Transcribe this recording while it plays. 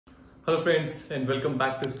Hello friends, and welcome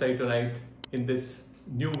back to Stay Tonight. In this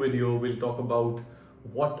new video, we'll talk about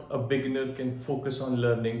what a beginner can focus on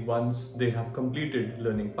learning once they have completed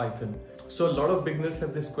learning Python. So a lot of beginners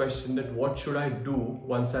have this question that what should I do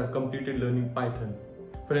once I've completed learning Python?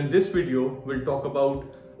 But in this video, we'll talk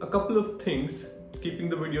about a couple of things, keeping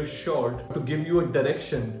the video short, to give you a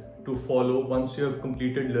direction to follow once you have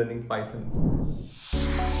completed learning Python.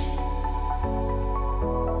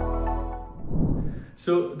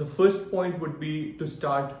 So the first point would be to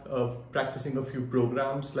start practicing a few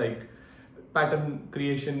programs like pattern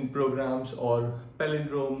creation programs or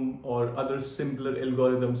palindrome or other simpler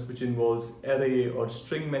algorithms which involves array or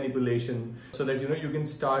string manipulation, so that you can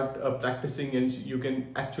start practicing and you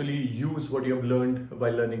can actually use what you have learned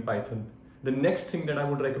while learning Python. The next thing that I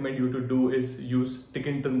would recommend you to do is use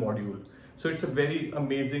TKINTER Module. So it's a very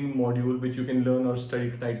amazing module which you can learn on Study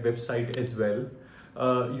Tonight website as well.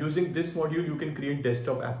 Using this module, you can create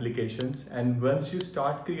desktop applications, and once you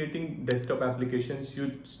start creating desktop applications,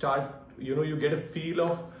 you get a feel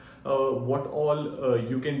of what all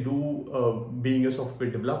you can do being a software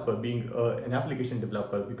developer, being an application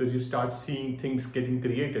developer, because you start seeing things getting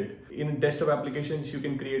created. In desktop applications, you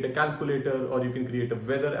can create a calculator, or you can create a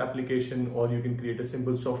weather application, or you can create a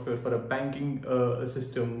simple software for a banking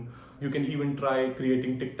system. You can even try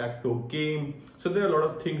creating tic-tac-toe game. So there are a lot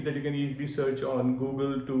of things that you can easily search on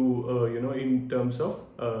Google to, in terms of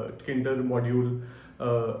TKINTER Module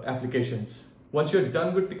applications. Once you're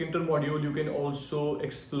done with TKINTER Module, you can also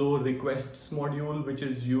explore requests module, which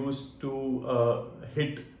is used to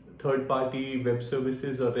hit third-party web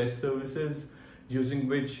services or REST services, using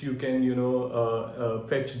which you can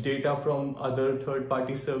fetch data from other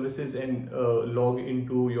third-party services and log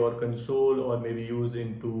into your console, or maybe use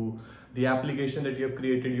into the application that you have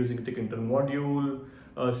created using TKINTER Module.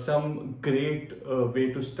 Some great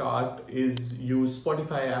way to start is use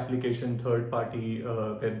Spotify application third-party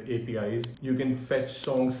web APIs. You can fetch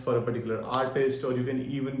songs for a particular artist, or you can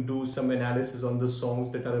even do some analysis on the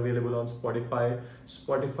songs that are available on Spotify.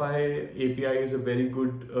 Spotify API is a very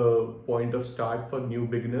good point of start for new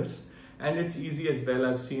beginners, and it's easy as well.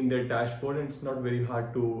 I've seen their dashboard and it's not very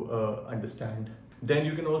hard to understand. Then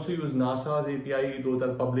you can also use NASA's API. Those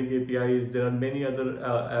are public APIs. There are many other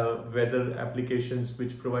weather applications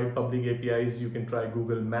which provide public APIs. You can try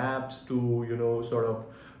Google Maps to sort of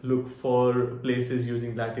look for places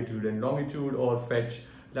using latitude and longitude, or fetch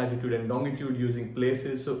latitude and longitude using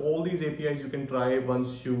places. So all these APIs you can try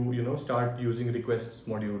once you start using requests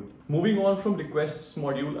module. Moving on from requests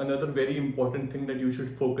module, another very important thing that you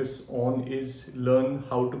should focus on is learn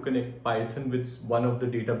how to connect Python with one of the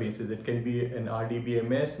databases. It can be an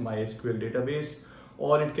RDBMS, MySQL database,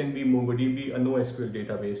 or it can be MongoDB, a NoSQL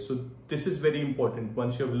database. So this is very important.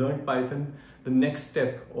 Once you have learned Python, the next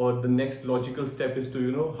step or the next logical step is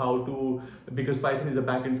to how to, because Python is a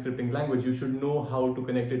backend scripting language, you should know how to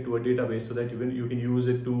connect it to a database so that you can use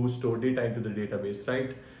it to store data into the database,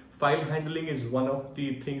 right? File handling is one of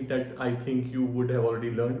the things that I think you would have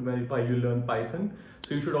already learned while you learn Python.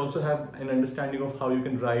 So you should also have an understanding of how you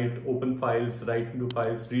can write, open files, write into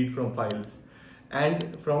files, read from files,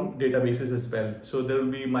 and from databases as well. So there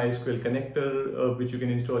will be MySQL connector, which you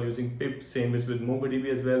can install using pip. Same is with MongoDB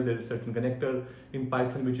as well. There is certain connector in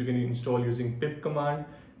Python which you can install using pip command,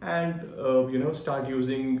 and start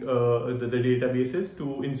using the databases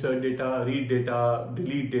to insert data, read data,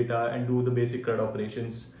 delete data, and do the basic CRUD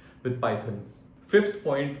operations with Python. Fifth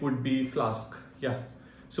point would be Flask.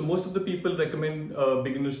 So most of the people recommend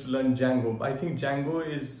beginners to learn Django. I think Django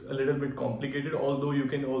is a little bit complicated, although you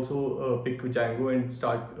can also pick Django and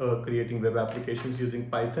start creating web applications using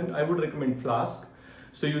Python. I would recommend Flask.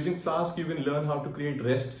 So using Flask, you can learn how to create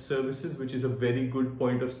REST services, which is a very good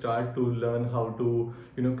point of start to learn how to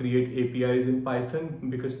create APIs in Python,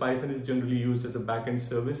 because Python is generally used as a backend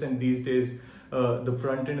service, and these days the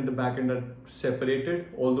front end and the backend are separated,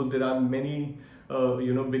 although there are many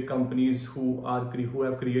big companies who have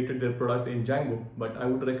created their product in Django. But I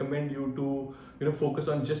would recommend you to focus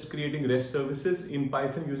on just creating REST services in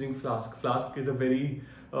Python using Flask. Flask is a very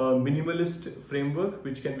minimalist framework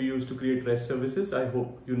which can be used to create REST services. I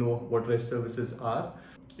hope you know what REST services are.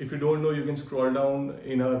 If you don't know, you can scroll down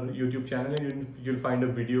in our YouTube channel and you'll find a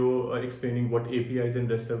video explaining what APIs and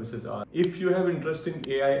REST services are. If you have interest in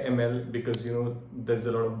AI ML, because there's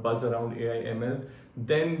a lot of buzz around AI ML,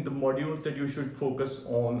 then the modules that you should focus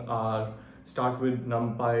on are start with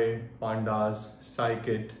NumPy, Pandas,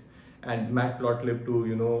 Scikit, and matplotlib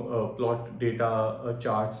to plot data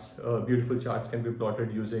charts. Beautiful charts can be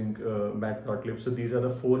plotted using matplotlib. So these are the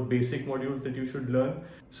 4 basic modules that you should learn.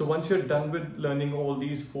 So once you're done with learning all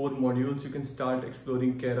these 4 modules, you can start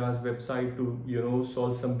exploring Kera's website to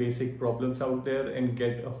solve some basic problems out there and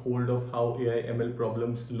get a hold of how AI ML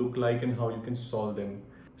problems look like and how you can solve them.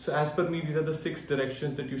 So as per me, these are the 6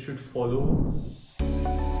 directions that you should follow.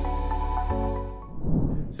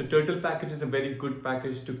 So Turtle package is a very good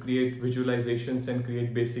package to create visualizations and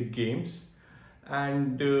create basic games.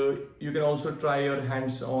 And you can also try your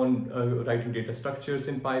hands on writing data structures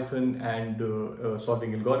in Python and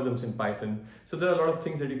solving algorithms in Python. So there are a lot of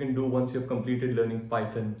things that you can do once you've completed learning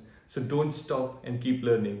Python. So don't stop and keep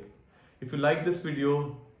learning. If you like this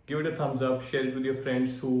video, give it a thumbs up, share it with your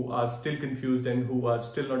friends who are still confused and who are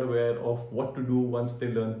still not aware of what to do once they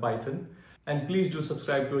learn Python. And please do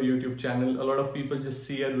subscribe to our YouTube channel. A lot of people just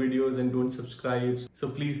see our videos and don't subscribe. So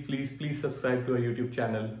please subscribe to our YouTube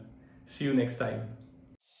channel. See you next time.